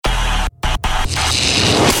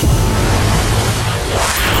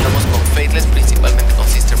Estamos con Faithless, principalmente con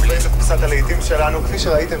Sister Bliss. קבוצת הלהיטים שלנו, כפי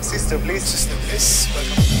שראיתם, Sister Bliss. Sister Bliss,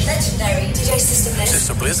 Legendary DJ Sister Bliss.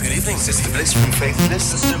 Sister Bliss, good evening. Sister Bliss from Faithless.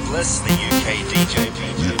 Sister Bliss, the UK DJ.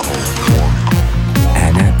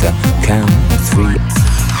 And at the count of 3,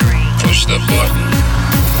 push the button.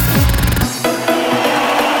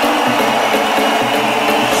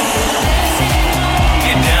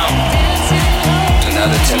 Get down. Do not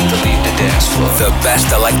attempt to leave the dance floor. the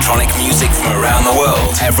best electronic music from around the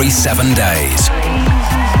world every 7 days.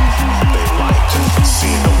 They like to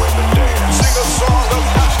see the women dance. Sing a song of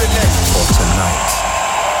happiness. For tonight,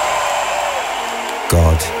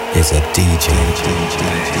 God is a DJ.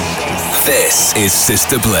 This is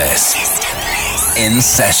Sister Bliss. In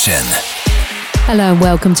session. Hello and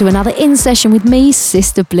welcome to another In Session with me,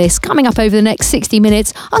 Sister Bliss. Coming up over the next 60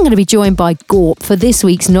 minutes, I'm going to be joined by Gorp for this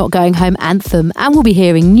week's Not Going Home anthem, and we'll be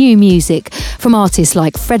hearing new music from artists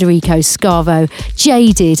like Federico Scavo,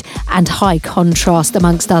 Jaded and High Contrast,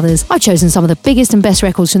 amongst others. I've chosen some of the biggest and best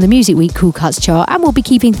records from the Music Week Cool Cuts chart, and we'll be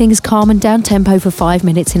keeping things calm and down-tempo for 5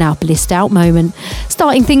 minutes in our blissed out moment.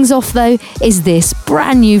 Starting things off though is this,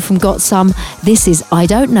 brand new from Got Some. This is I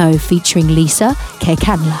Don't Know featuring Lisa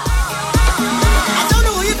Kekanla.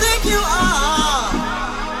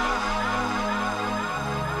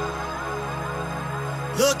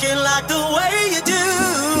 Looking like the way you do.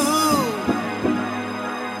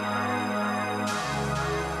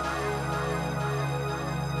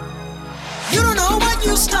 You don't know what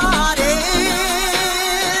you started.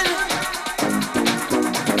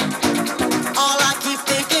 All I keep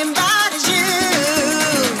thinking about is you.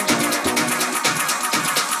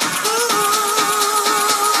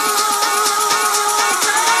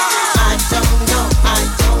 I don't know, I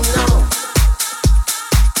don't know.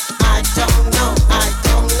 I don't know, I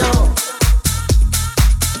don't know.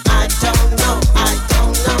 I don't know, I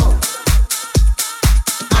don't know.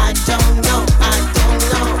 I don't know, I don't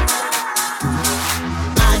know.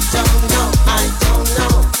 I don't know, I don't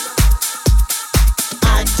know.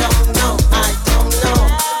 I don't know, I don't know.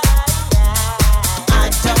 I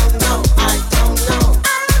don't know, I don't know.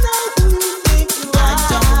 I know who you think you are. I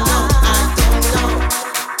don't know, I don't know.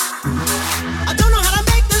 I don't know how to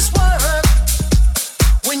make this work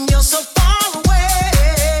when you're so far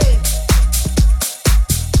away.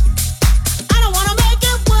 I don't wanna make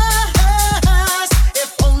it worse. If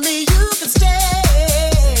only you could stay.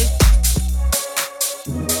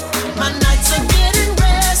 My nights are getting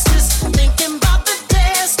restless, thinking about the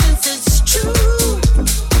distance. It's true.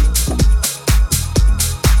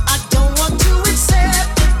 I don't want to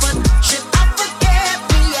accept it, but should I forget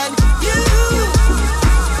me and you?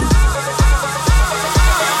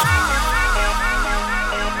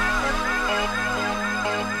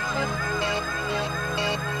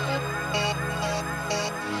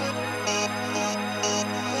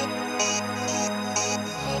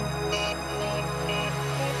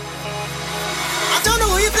 I don't know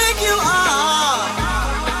who you think you are.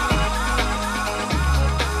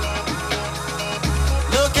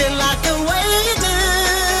 Looking like the way you do.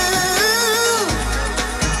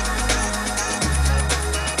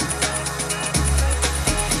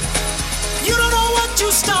 You don't know what you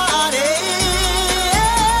started.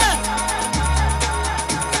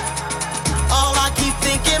 All I keep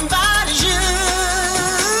thinking about is you. I don't know,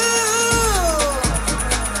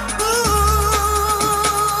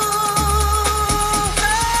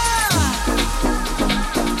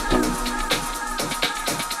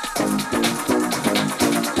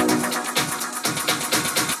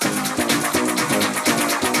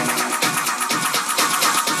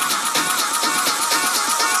 I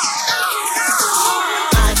don't know.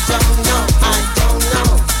 I don't know, I don't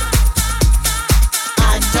know.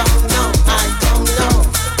 I don't know, I don't know.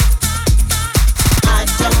 I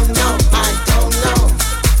don't know, I don't know. I don't know, I don't know. I don't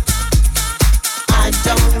know,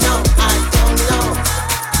 I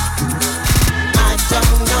don't know. I don't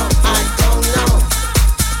know, I don't know. I know who you think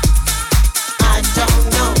you are.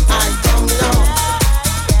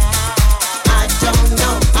 I don't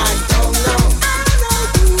know, I don't know.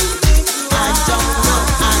 I don't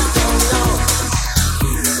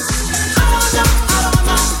know,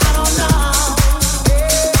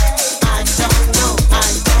 I don't know, I don't know. I don't know, I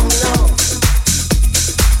don't know.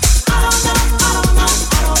 I don't know, I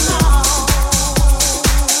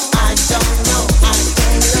don't know, I don't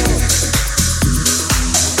know.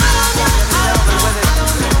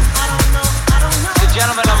 I don't know, I don't know. The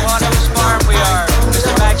gentlemen of Wanders Farm, we are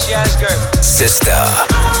Mr. Max Yasgur. Sister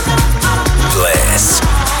Bliss.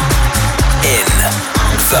 In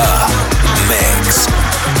the mix.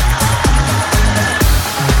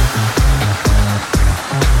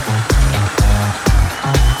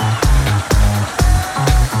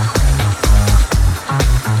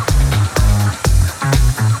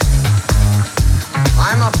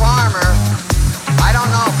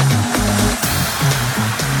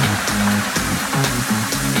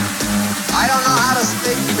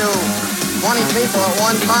 20 people at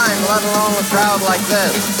one time, let alone a crowd like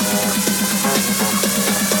this.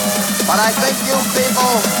 But I think you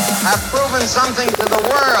people have proven something to the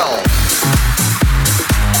world.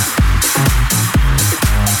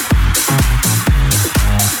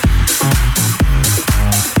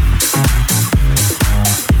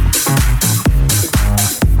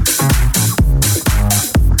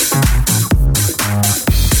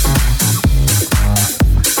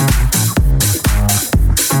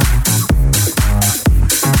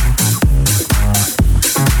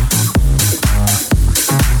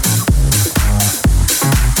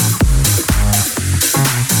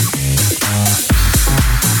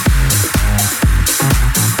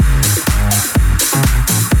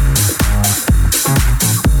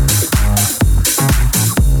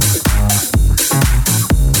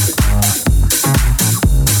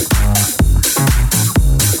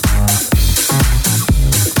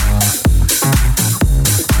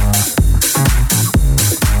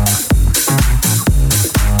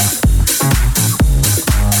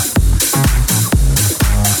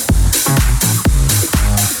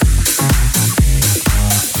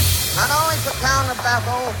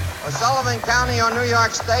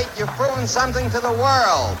 State, you've proven something to the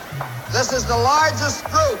world. This is the largest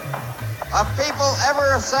group of people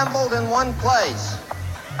ever assembled in one place.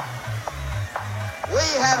 We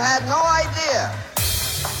have had no idea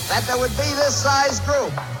that there would be this size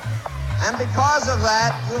group. And because of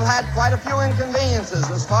that, you've had quite a few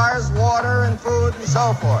inconveniences as far as water and food and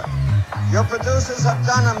so forth. Your producers have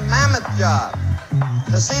done a mammoth job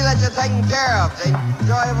to see that you're taken care of. They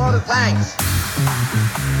enjoy a vote of thanks.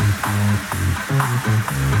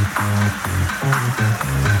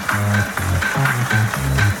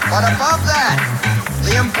 But above that,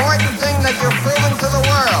 the important thing that you've proven to the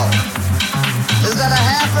world is that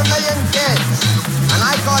 500,000 kids, and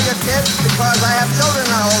I call you kids because I have children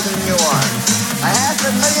older than you are,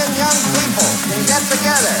 500,000 young people can get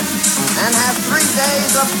together and have 3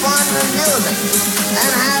 days of fun and music,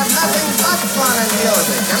 and have nothing but fun and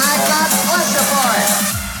music, and I God bless you for it.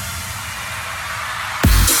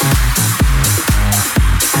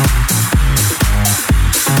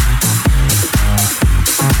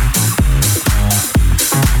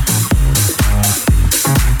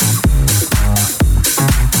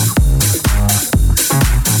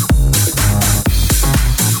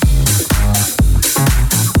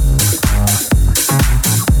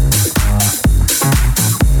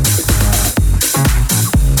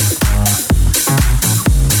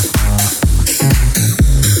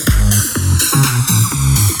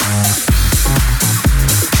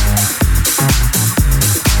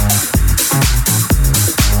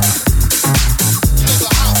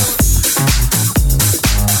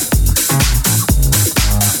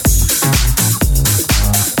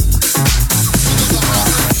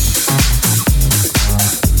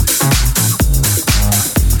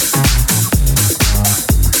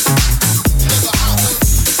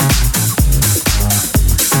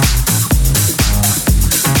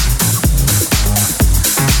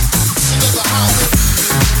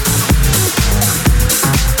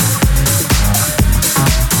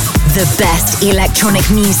 The best electronic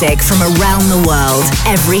music from around the world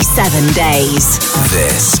every 7 days.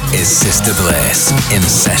 This is Sister Bliss in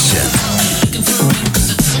session.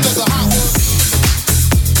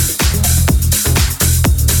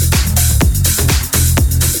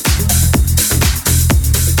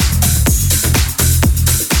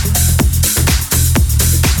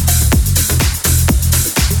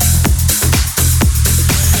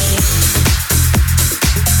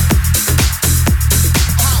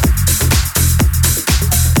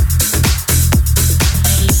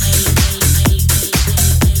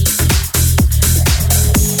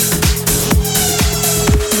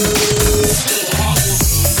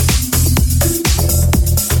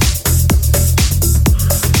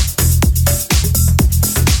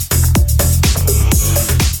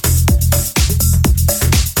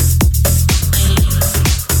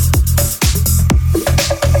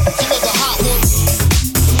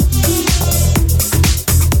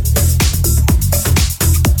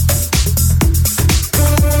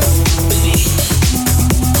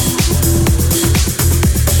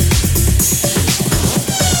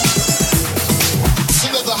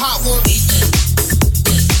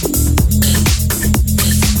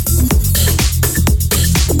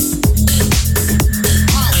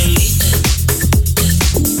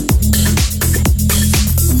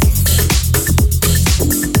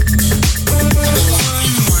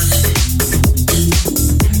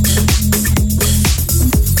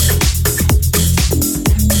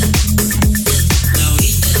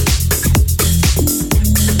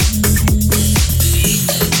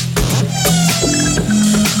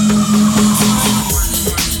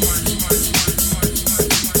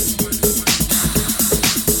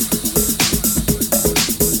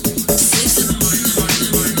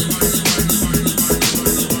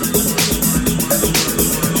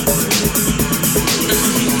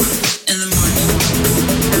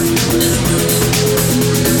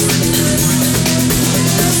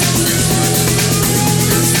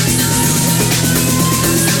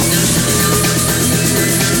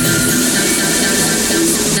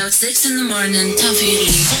 morning, time for you to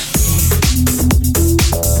leave.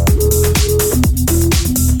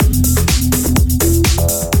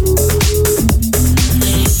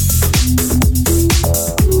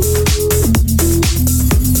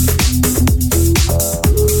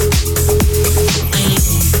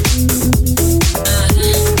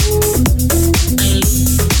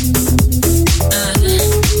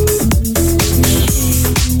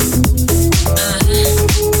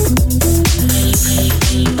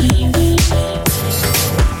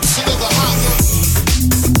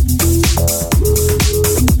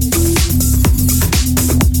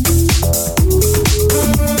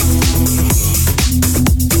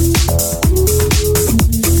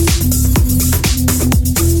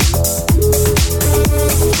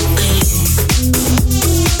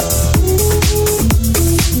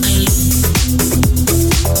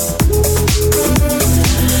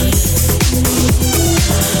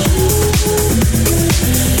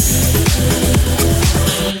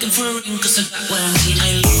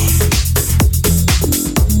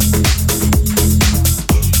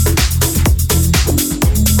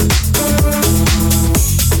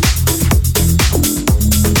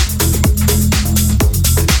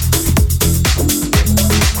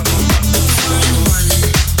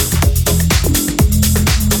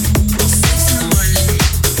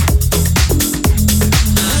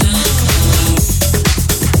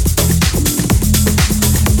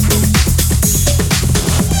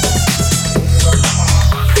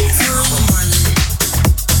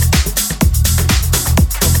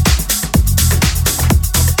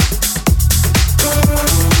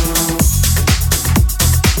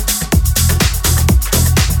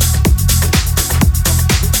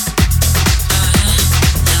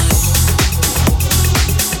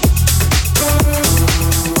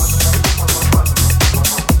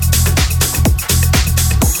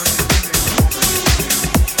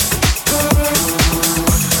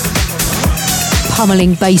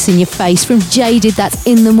 Pummeling bass in your face from Jaded. That's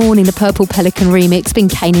In the Morning, the Purple Pelican remix. Been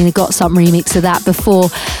caning the Got Some remix of that before.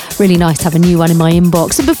 Really nice to have a new one in my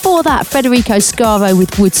inbox. And before that, Federico Scavo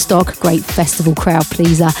with Woodstock, great festival crowd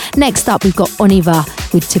pleaser. Next up, we've got Oniva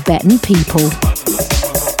with Tibetan People.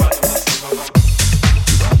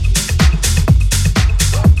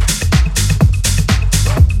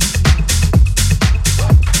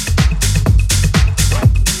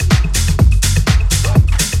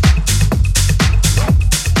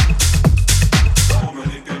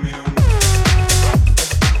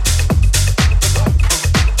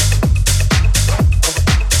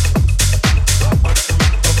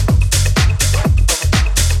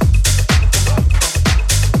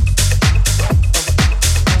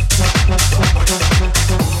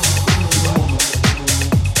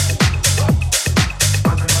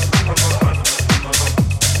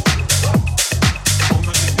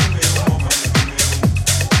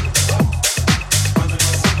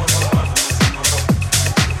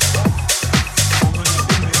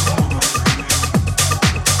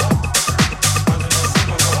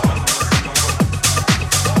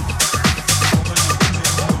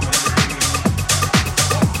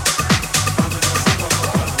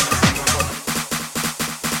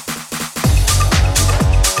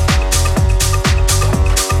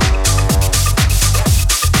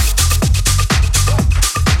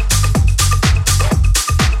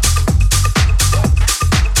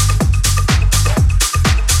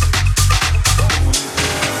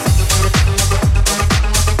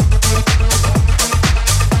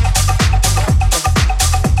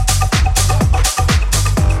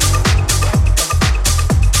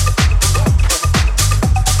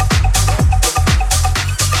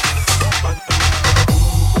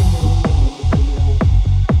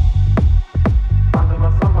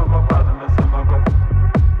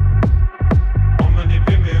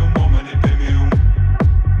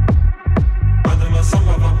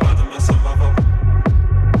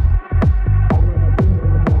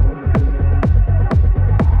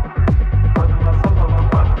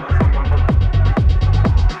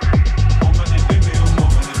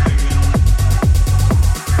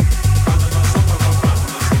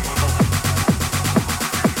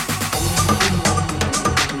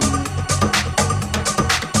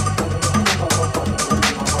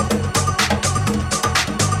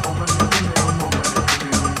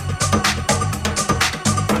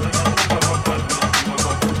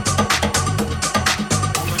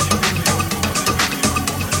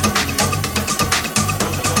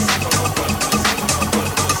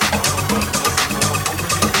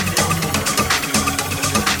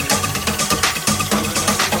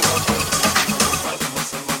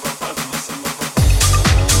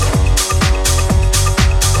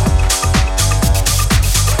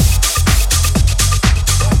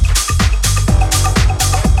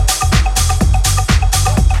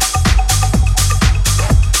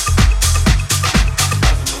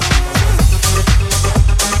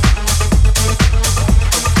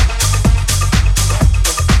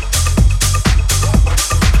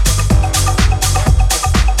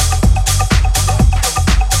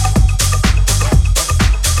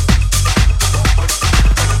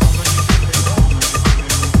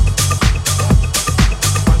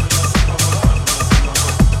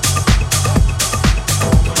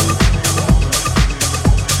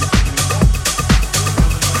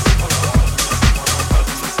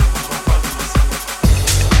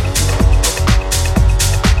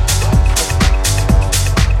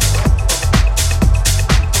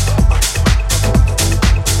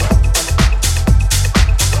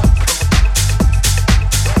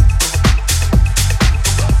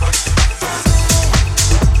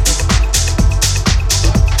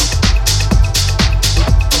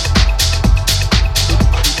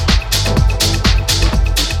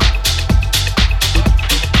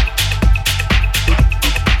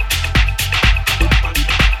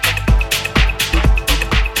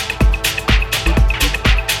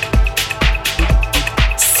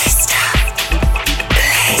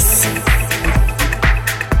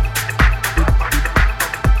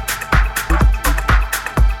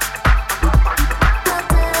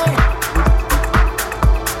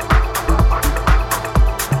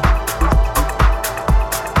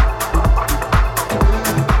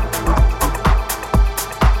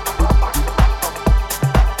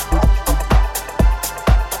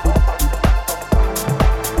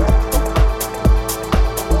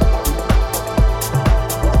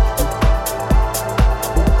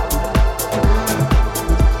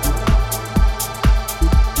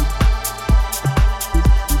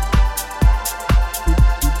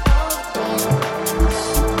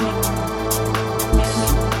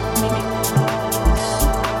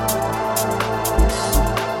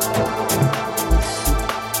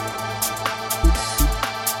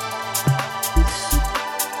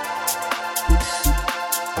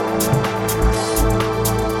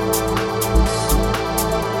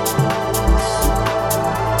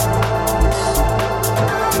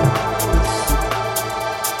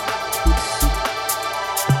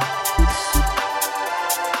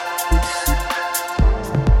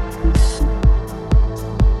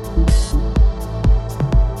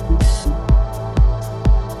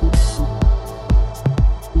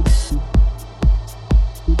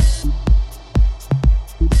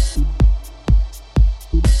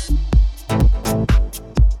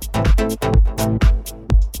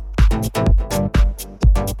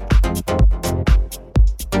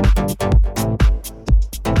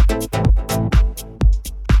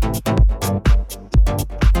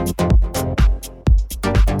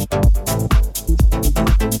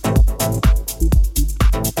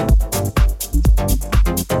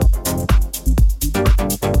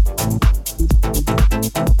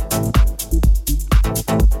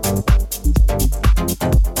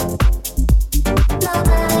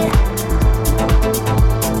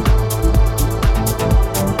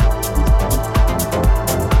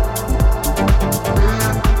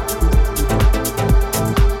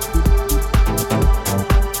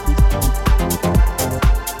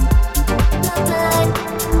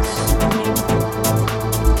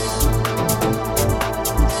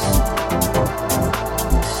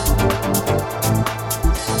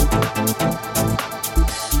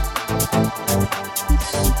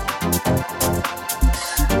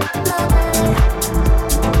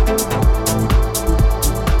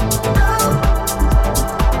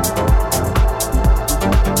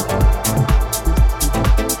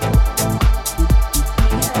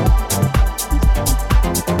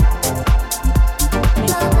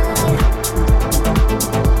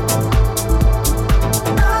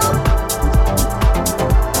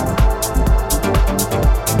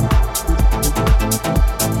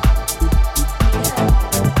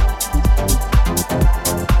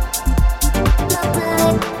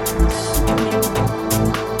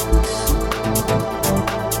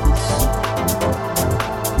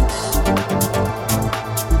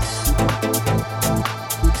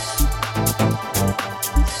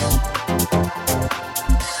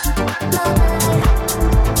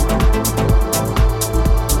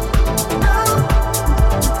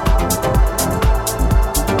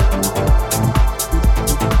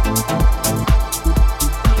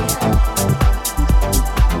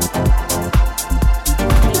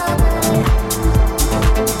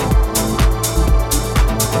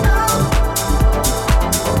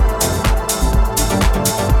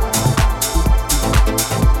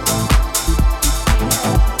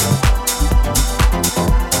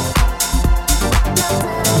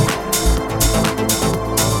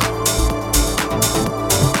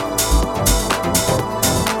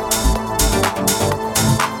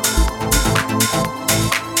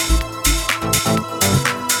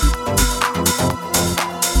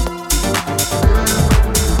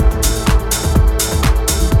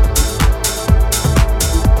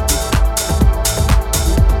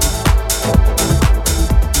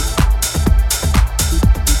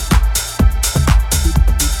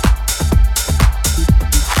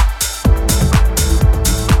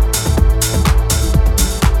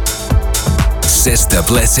 Sister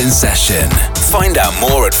Bliss in session. Find out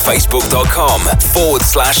more at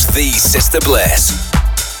facebook.com/The Sister Bliss.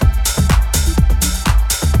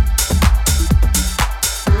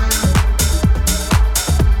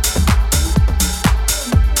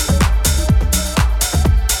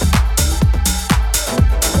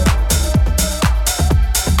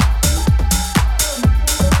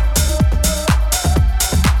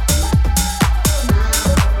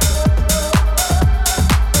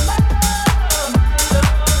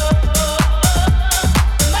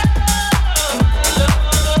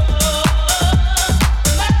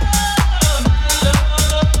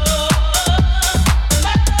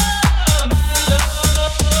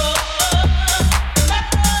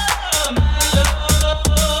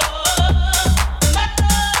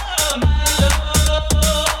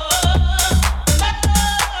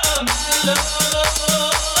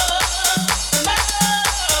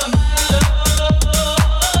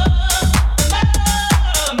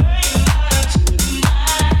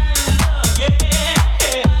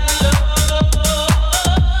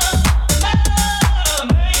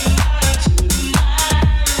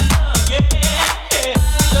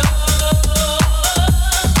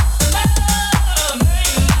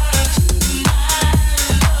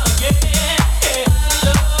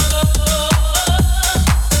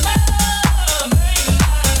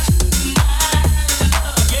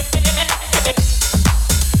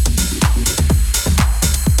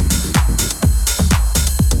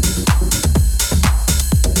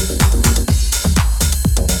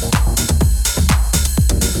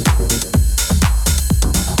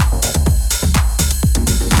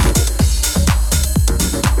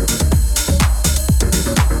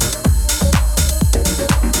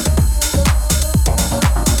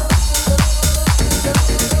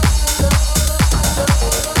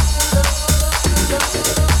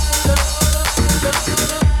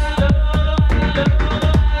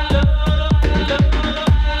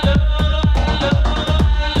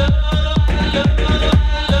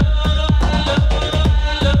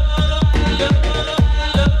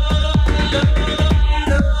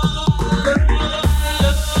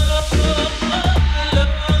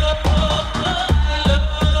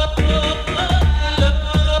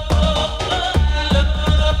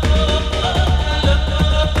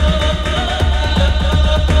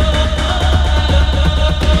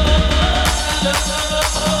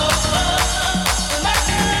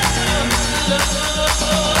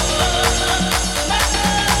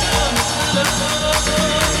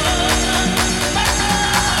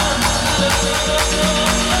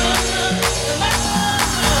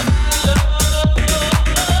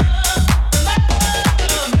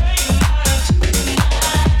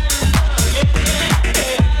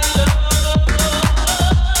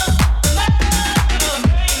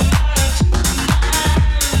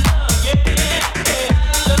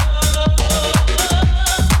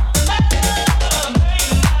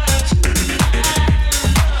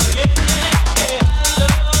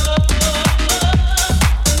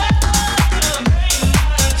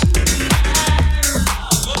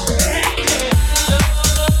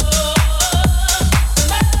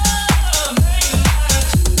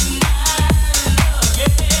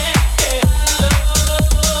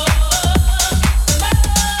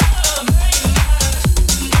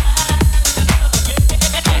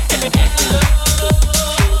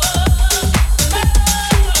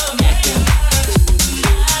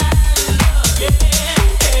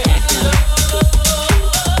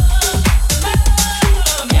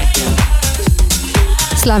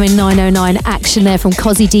 Slamming 909 action there from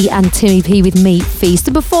Cozzy D and Timmy P with Meat Feast.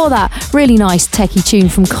 And before that, really nice techie tune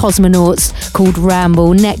from Cosmonauts called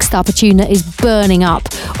Ramble. Next up, a tune that is burning up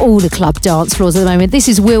all the club dance floors at the moment. This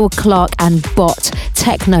is Will Clark and Bot,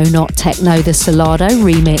 Techno Not Techno, the Solardo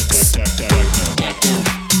remix.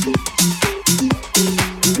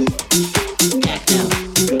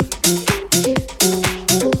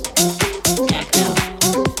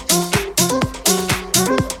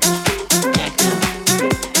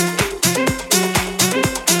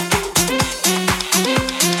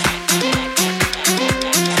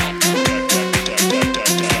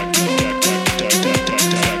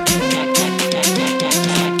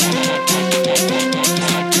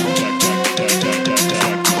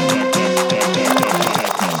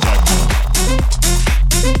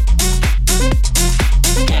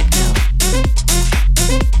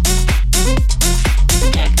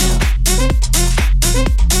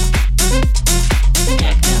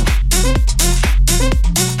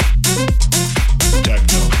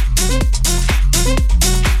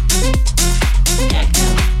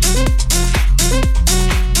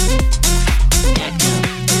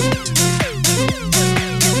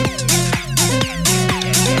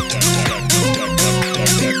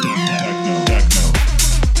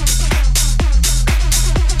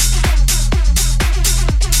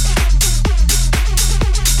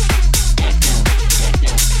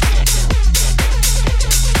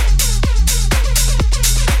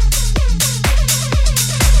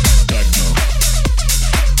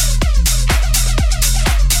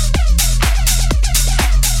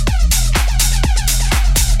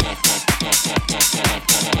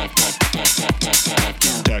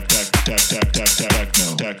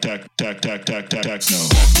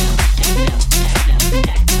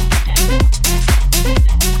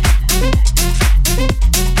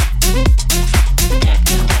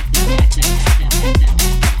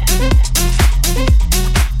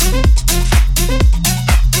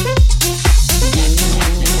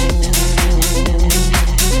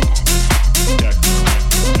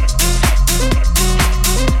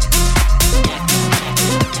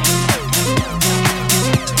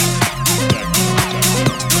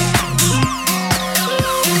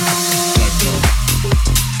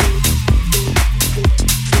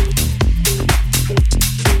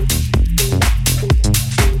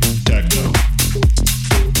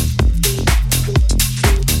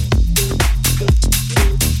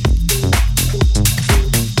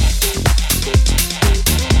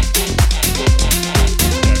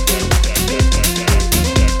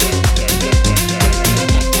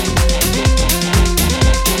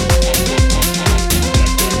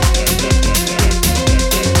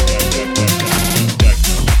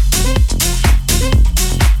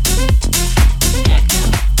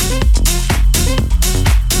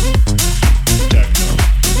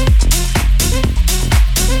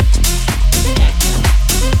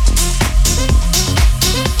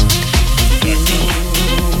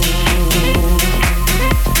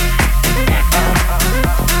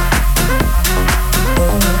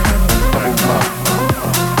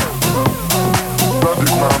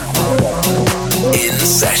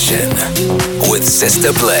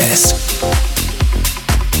 Sister Bliss.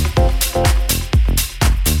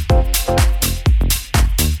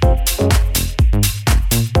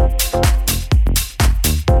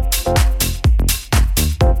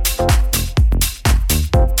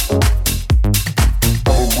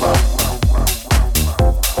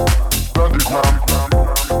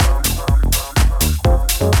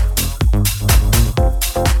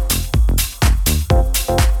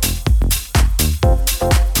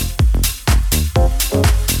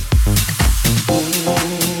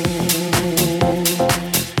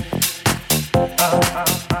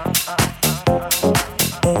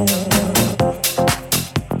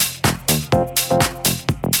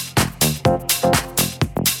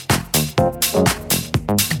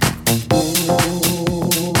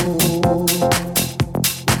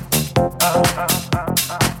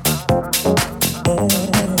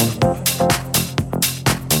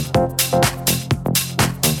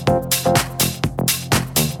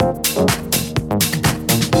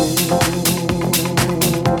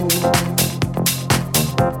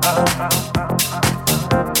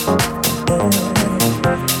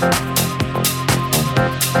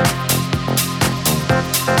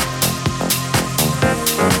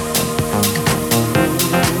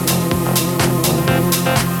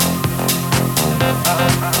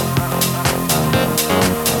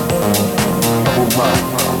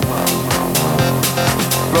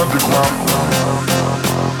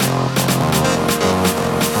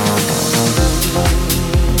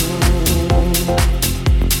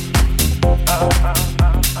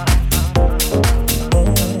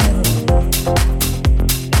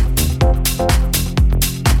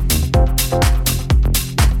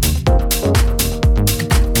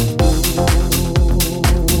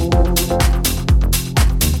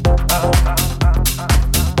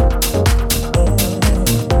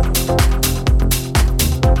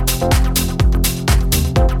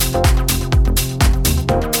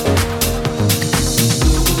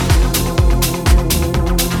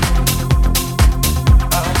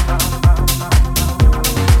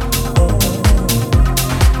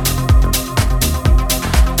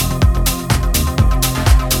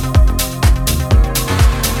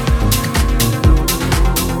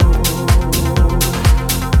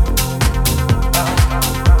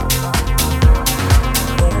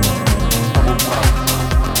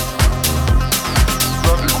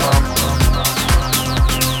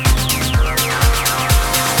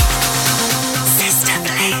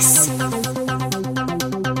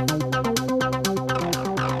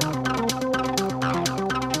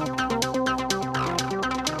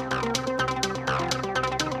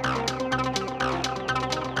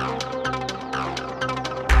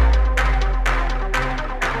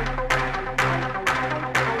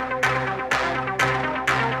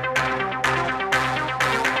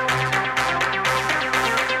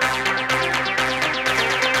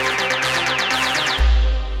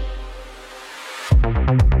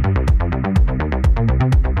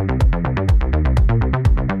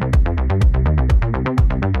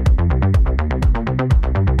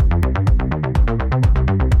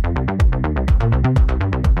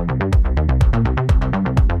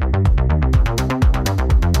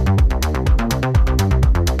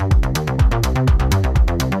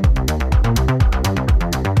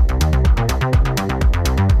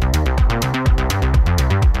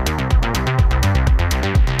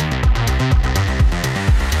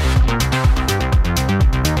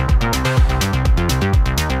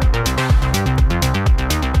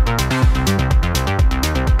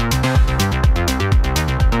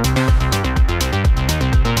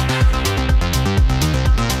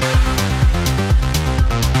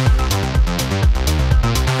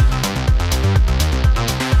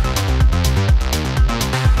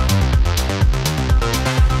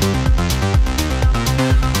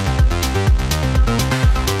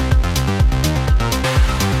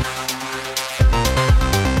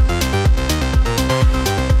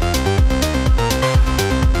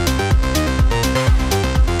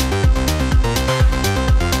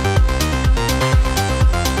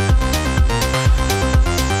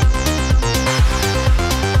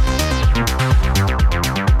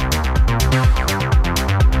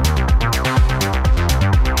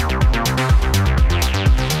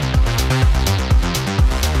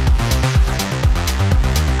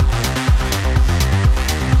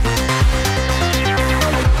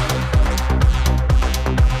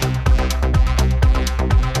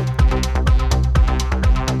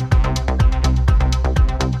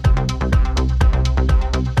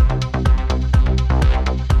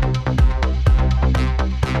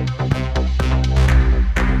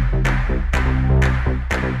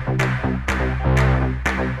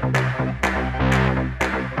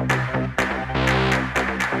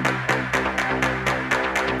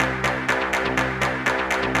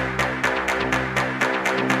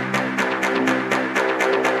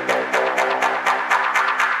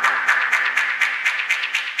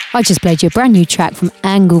 I just played you a brand new track from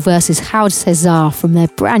Angle versus Howard Cesar from their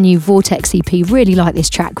brand new Vortex EP. Really like this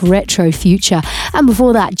track, Retro Future. And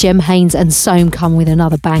before that, Jem Haynes and Soam come with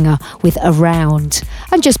another banger with Around.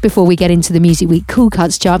 And just before we get into the Music Week Cool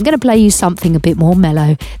Cuts chart, I'm going to play you something a bit more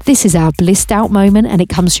mellow. This is our blissed out moment and it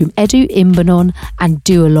comes from Edu Imbanon and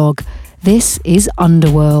Duolog. This is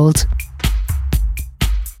Underworld.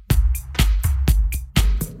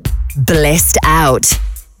 Blissed Out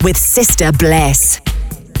with Sister Bliss.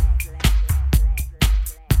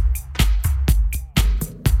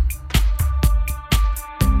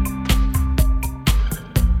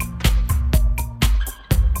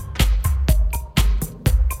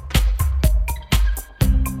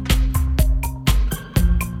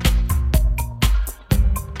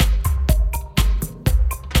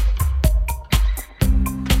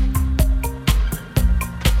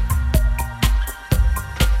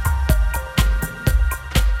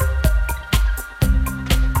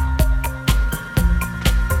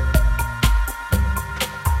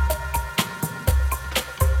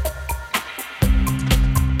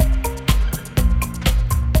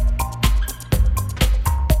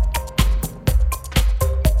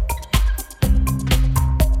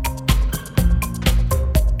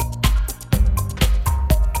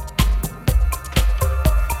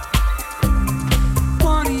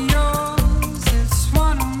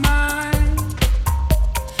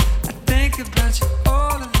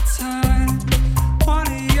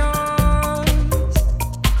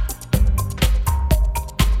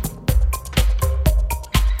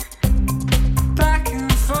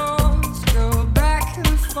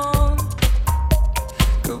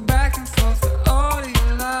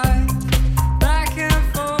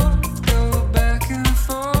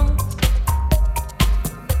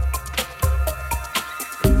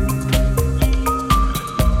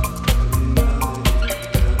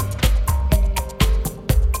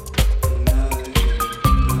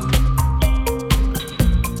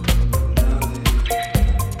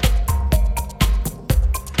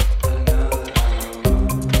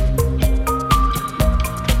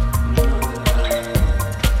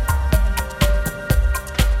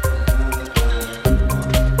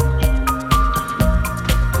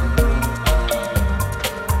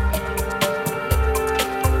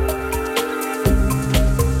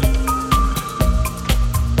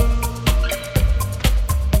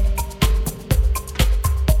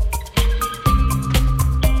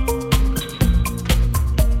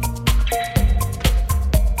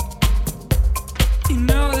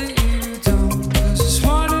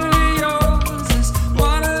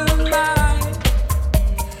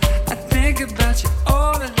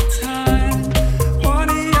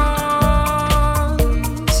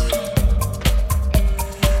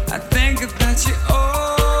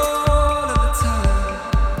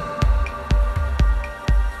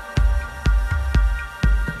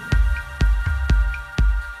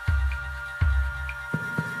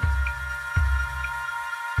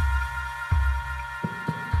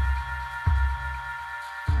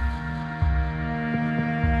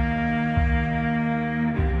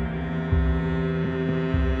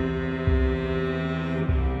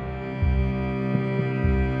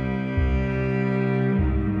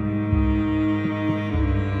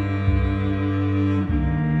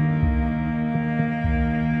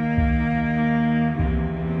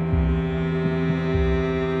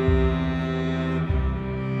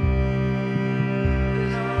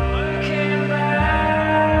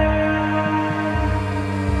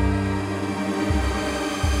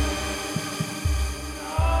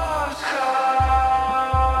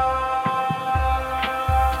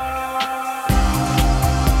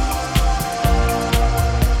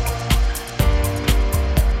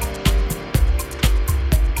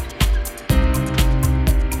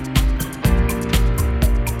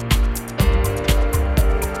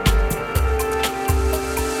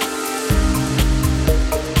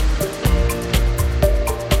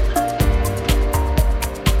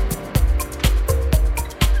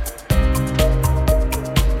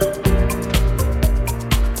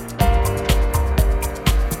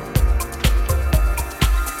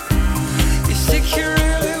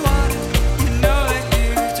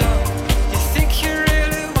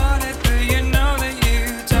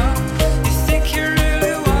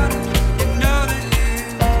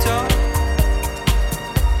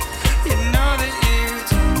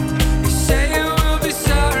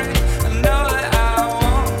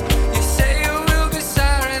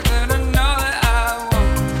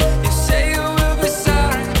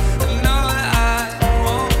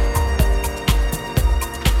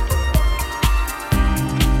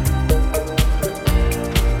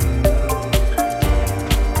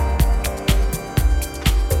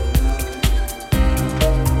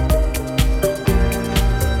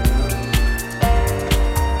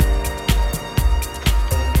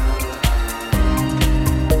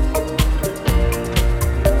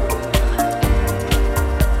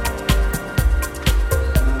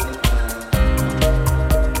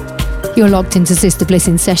 You're locked into Sister Bliss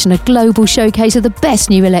in Session, a global showcase of the best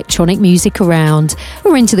new electronic music around.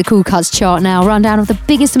 We're into the Cool Cuts chart now, rundown of the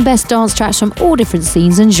biggest and best dance tracks from all different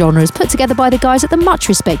scenes and genres, put together by the guys at the much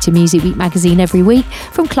respected Music Week magazine every week.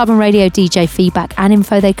 From club and radio DJ feedback and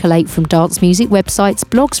info they collate from dance music websites,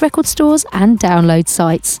 blogs, record stores and download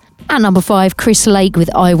sites. At number 5, Chris Lake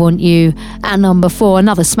with I Want You. At number 4,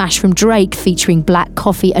 another smash from Drake featuring Black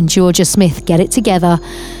Coffee and Georgia Smith, Get It Together.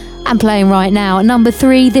 And playing right now at number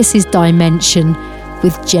 3, this is Dimension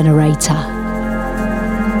with Generator.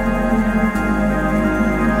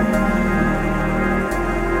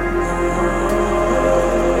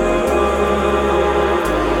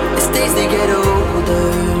 As days they get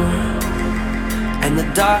older and the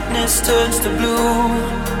darkness turns to blue,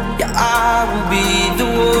 yeah, I will be the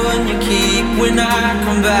one you keep when I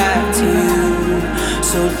come back to you.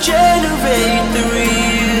 So generate the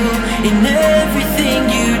real in everything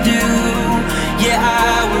you do. Yeah,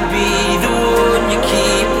 I will be the one you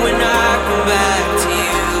keep when I come back to you.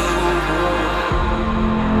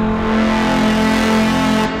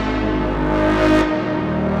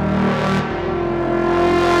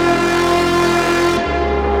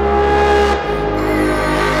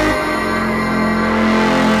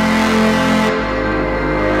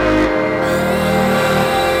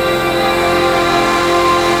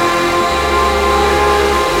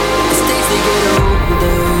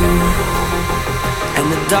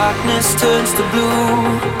 Darkness turns to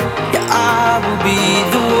blue. Yeah, I will be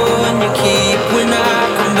the one you keep when I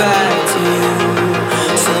come back to you.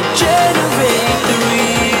 So generate the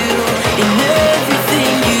real in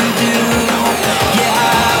everything you do. Yeah,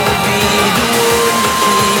 I will be the one you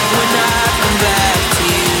keep when I come back to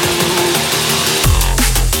you.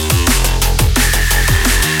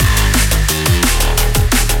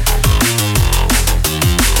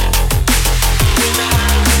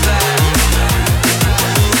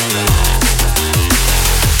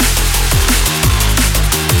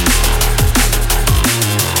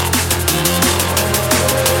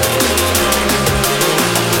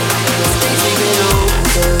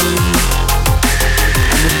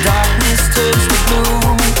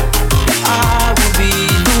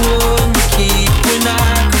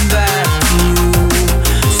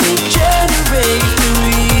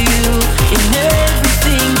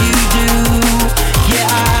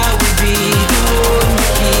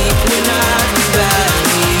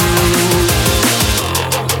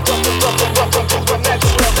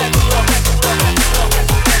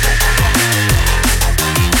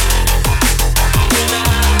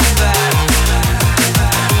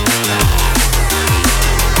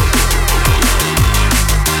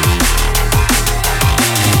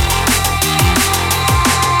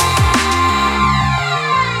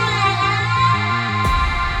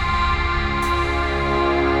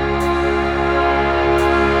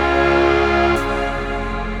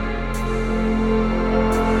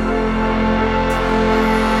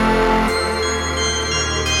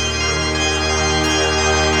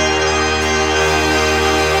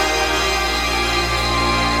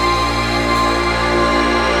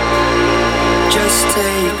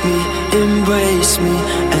 Embrace me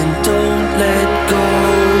and don't let go.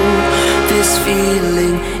 This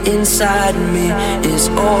feeling inside me is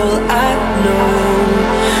all I know.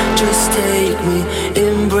 Just take me,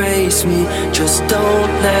 embrace me, just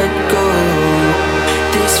don't let go.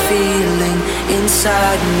 This feeling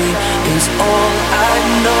inside me is all I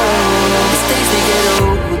know. As days they get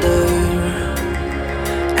older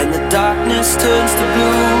and the darkness turns to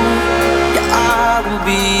blue, I will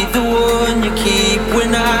be the one you keep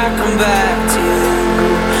when I come back to you.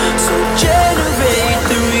 So generate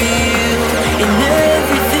the real in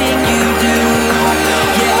everything you do.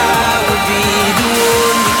 Yeah, I will be the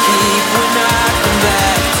one you keep when I come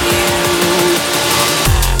back to you.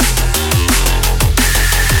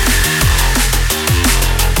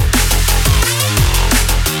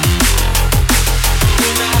 When I come back.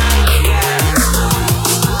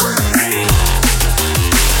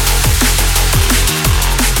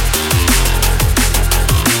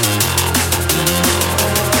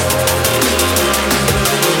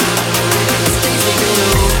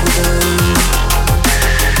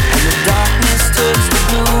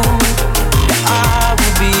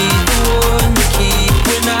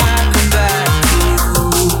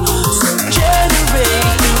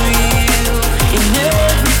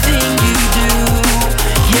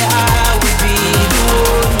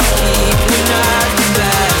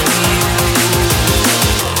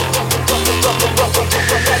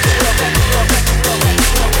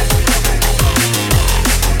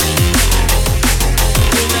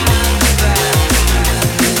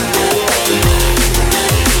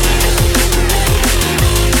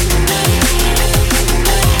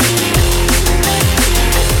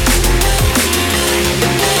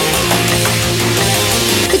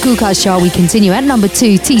 Cool Cuts chart, we continue at number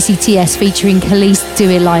 2, TCTS featuring Khalees, Do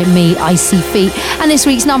It Like Me, Icy Feet. And this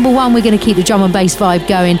week's number 1, we're going to keep the drum and bass vibe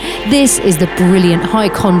going. This is the brilliant High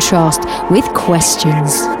Contrast with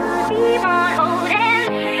Questions.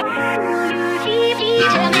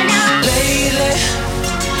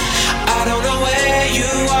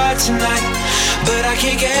 Tonight, but I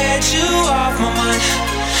can't get you off my mind.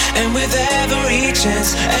 And with every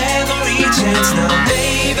chance now,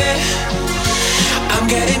 baby, I'm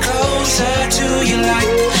getting closer to your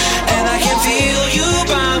light, and I can feel you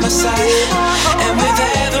by my side. And with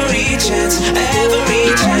every chance now.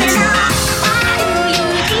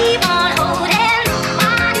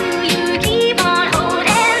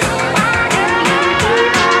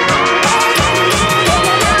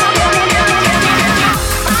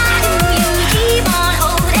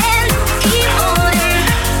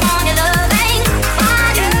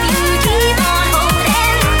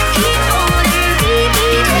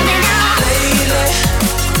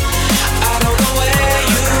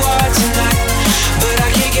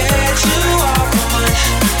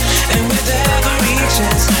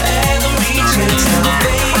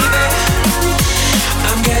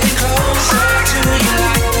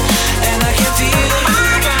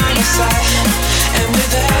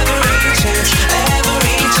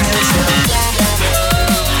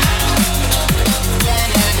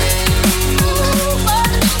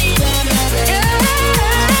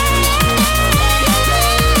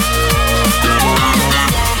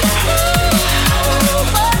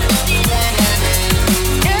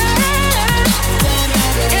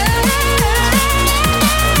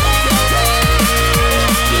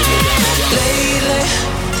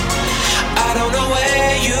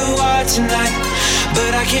 Tonight,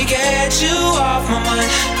 but I can't get you off my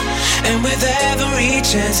mind. And with every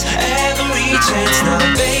chance now,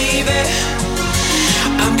 baby,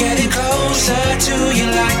 I'm getting closer to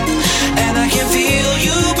your light, and I can feel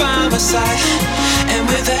you by my side. And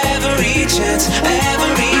with every chance now.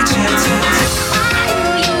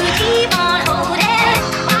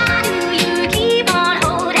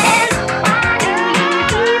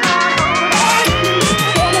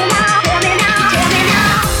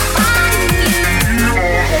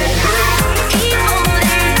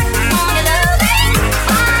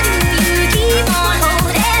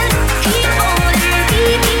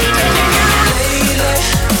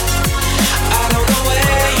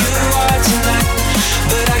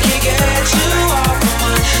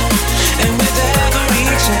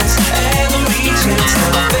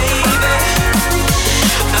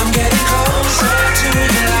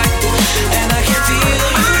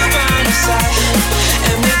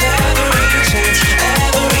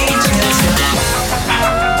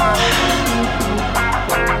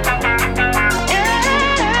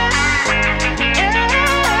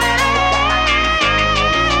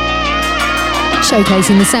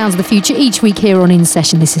 Showcasing the sounds of the future each week here on In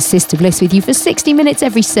Session. This is Sister Bliss with you for 60 minutes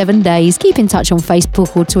every 7 days. Keep in touch on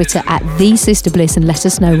Facebook or Twitter at The Sister Bliss and let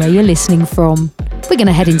us know where you're listening from. We're going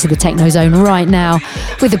to head into the techno zone right now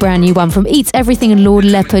with a brand new one from Eats Everything and Lord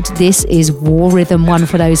Leopard. This is War Rhythm, one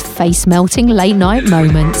for those face-melting late night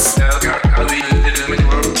moments.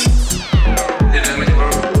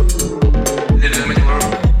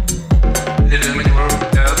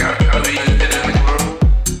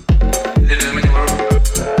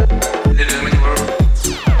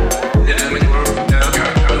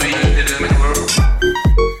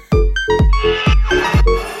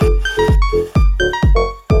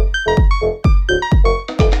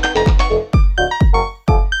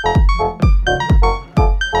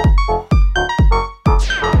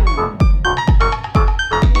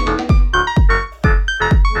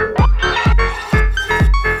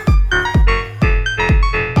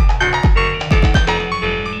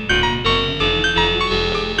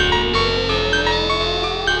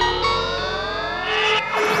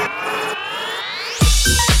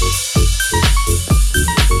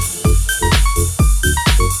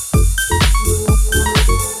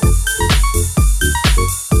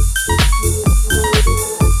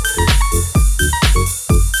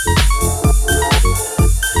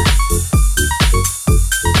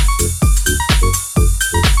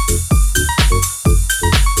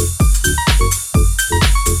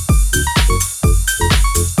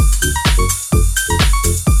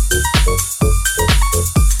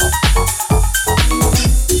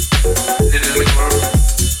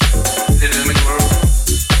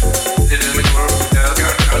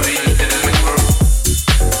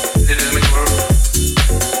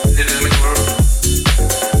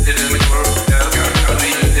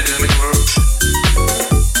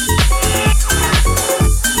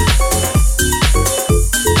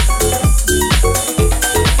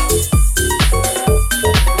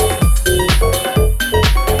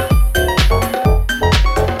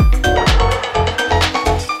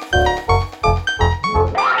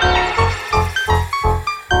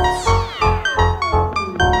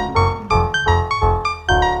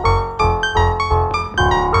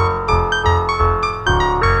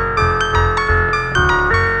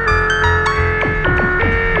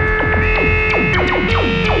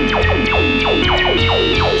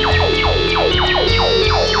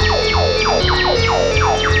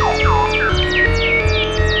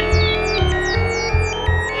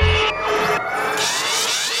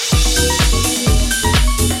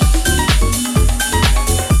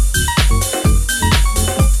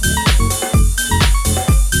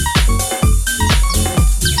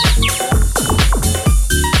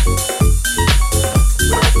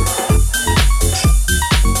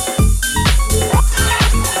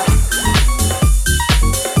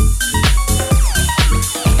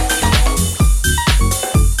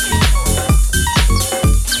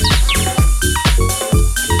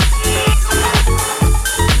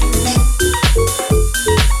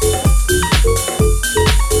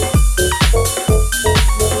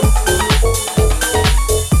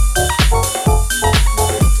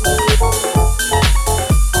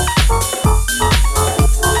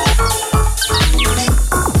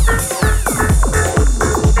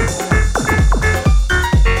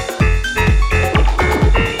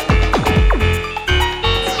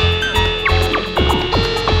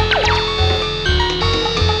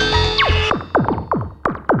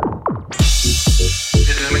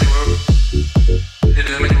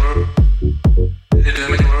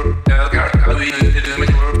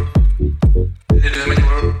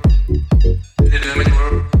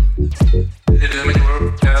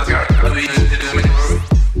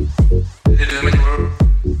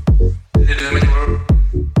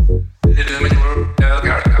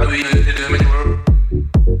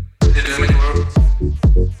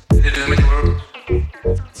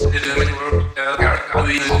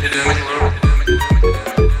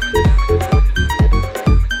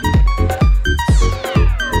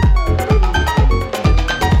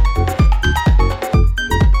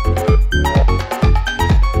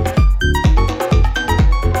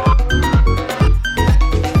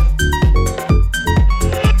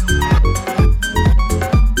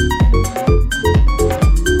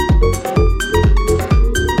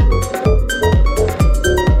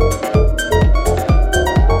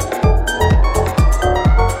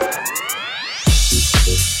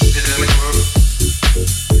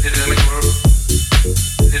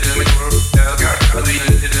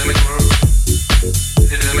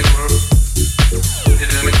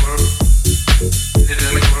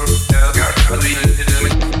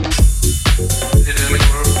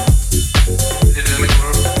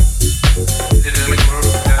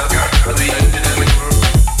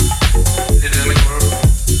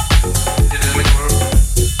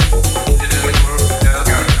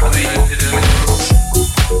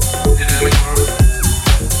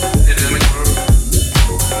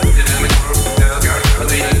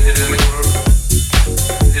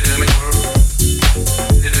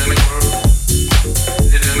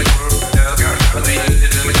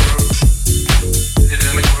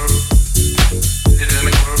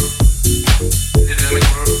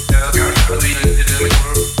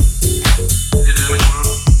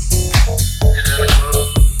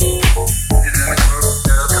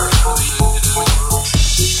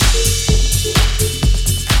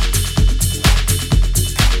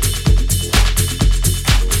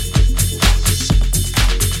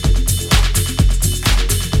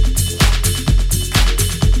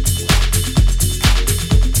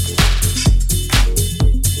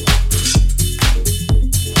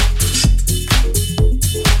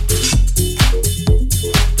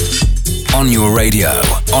 On your radio,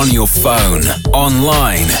 on your phone,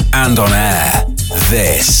 online, and on air.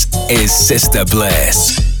 This is Sister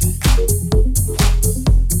Bliss.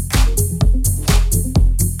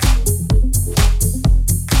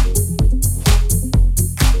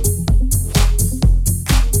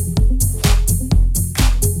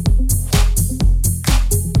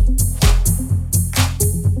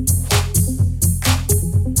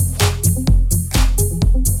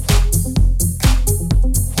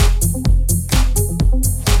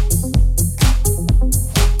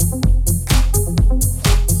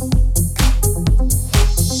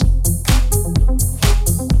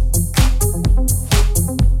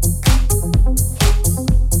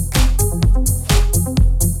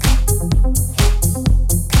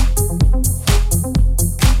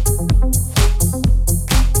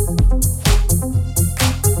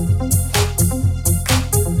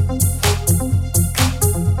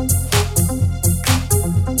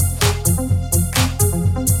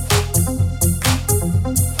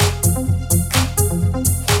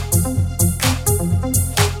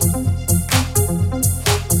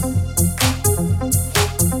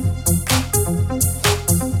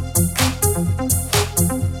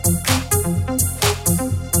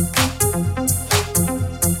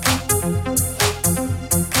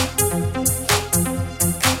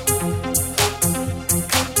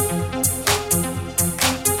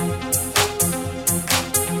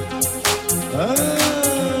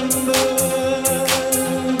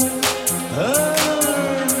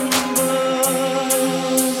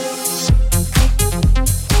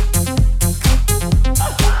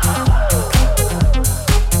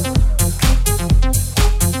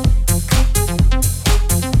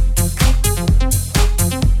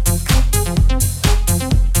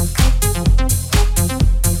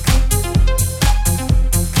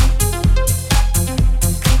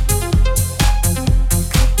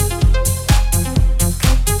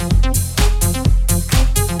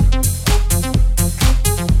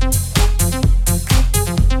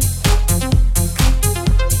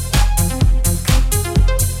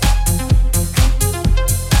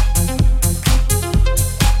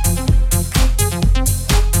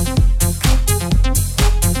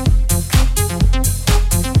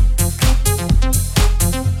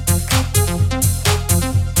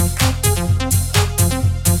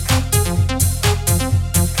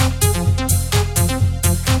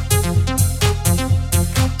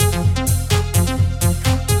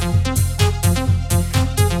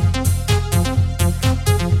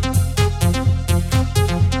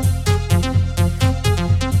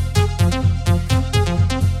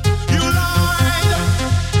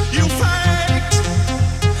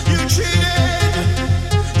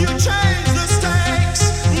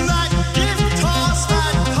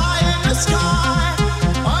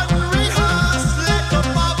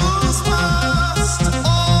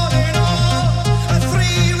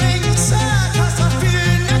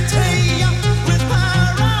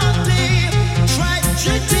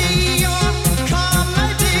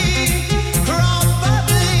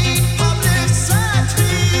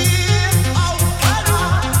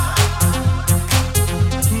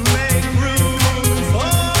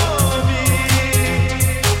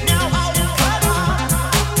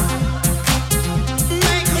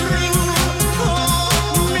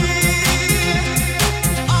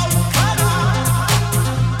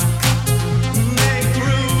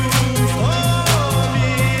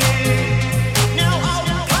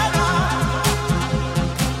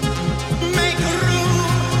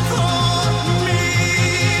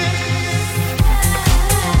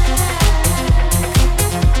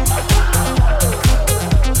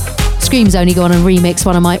 Scream's only gone and remixed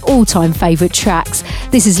one of my all-time favourite tracks.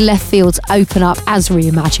 This is Left Field's Open Up, as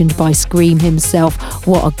reimagined by Scream himself.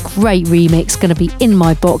 What a great remix, going to be in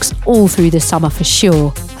my box all through the summer for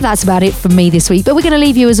sure. That's about it from me this week, but we're going to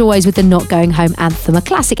leave you as always with the Not Going Home anthem, a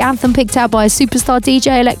classic anthem picked out by a superstar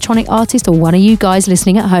DJ, electronic artist, or one of you guys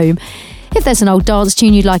listening at home. If there's an old dance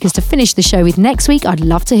tune you'd like us to finish the show with next week, I'd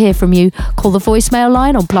love to hear from you. Call the voicemail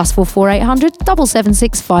line on +44 800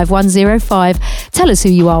 776 5105. Tell us who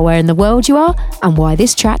you are, where in the world you are, and why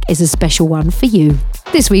this track is a special one for you.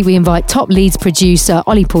 This week we invite top Leeds producer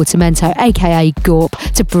Ollie Portamento, aka Gorp,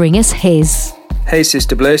 to bring us his. Hey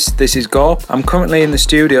Sister Bliss, this is Gorp. I'm currently in the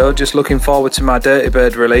studio just looking forward to my Dirty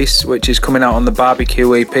Bird release, which is coming out on the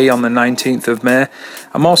Barbecue EP on the 19th of May.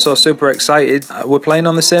 I'm also super excited. We're playing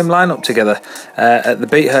on the same lineup together at the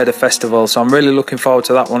Beat Herder Festival, so I'm really looking forward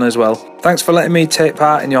to that one as well. Thanks for letting me take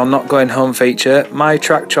part in your Not Going Home feature. My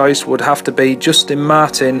track choice would have to be Justin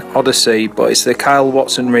Martin, Odyssey, but it's the Kyle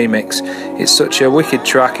Watson remix. It's such a wicked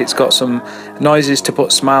track. It's got some noises to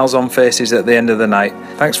put smiles on faces at the end of the night.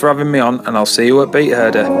 Thanks for having me on, and I'll see you at Beat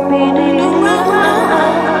Herder.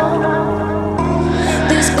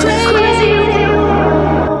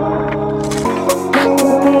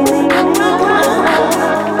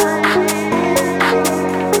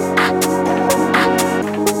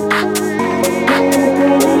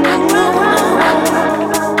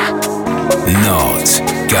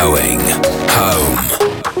 Going home.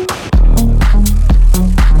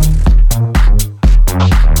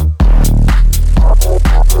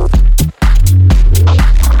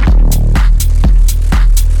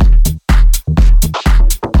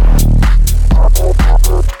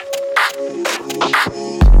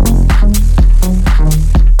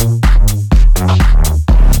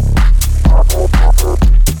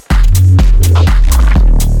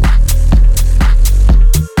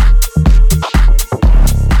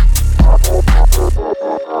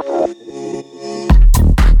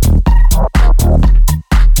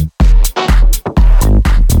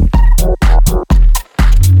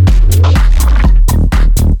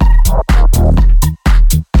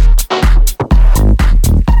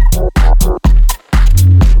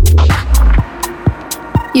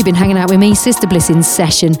 You've been hanging out with me, Sister Bliss, in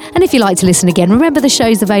session. And if you'd like to listen again, remember the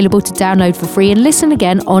show's available to download for free and listen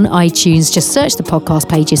again on iTunes. Just search the podcast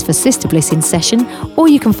pages for Sister Bliss in session, or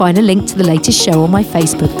you can find a link to the latest show on my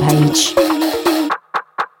Facebook page.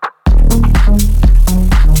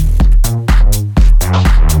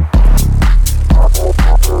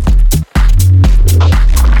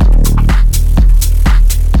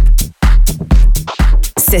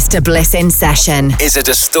 Sister Bliss in session is a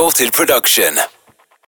Distorted production.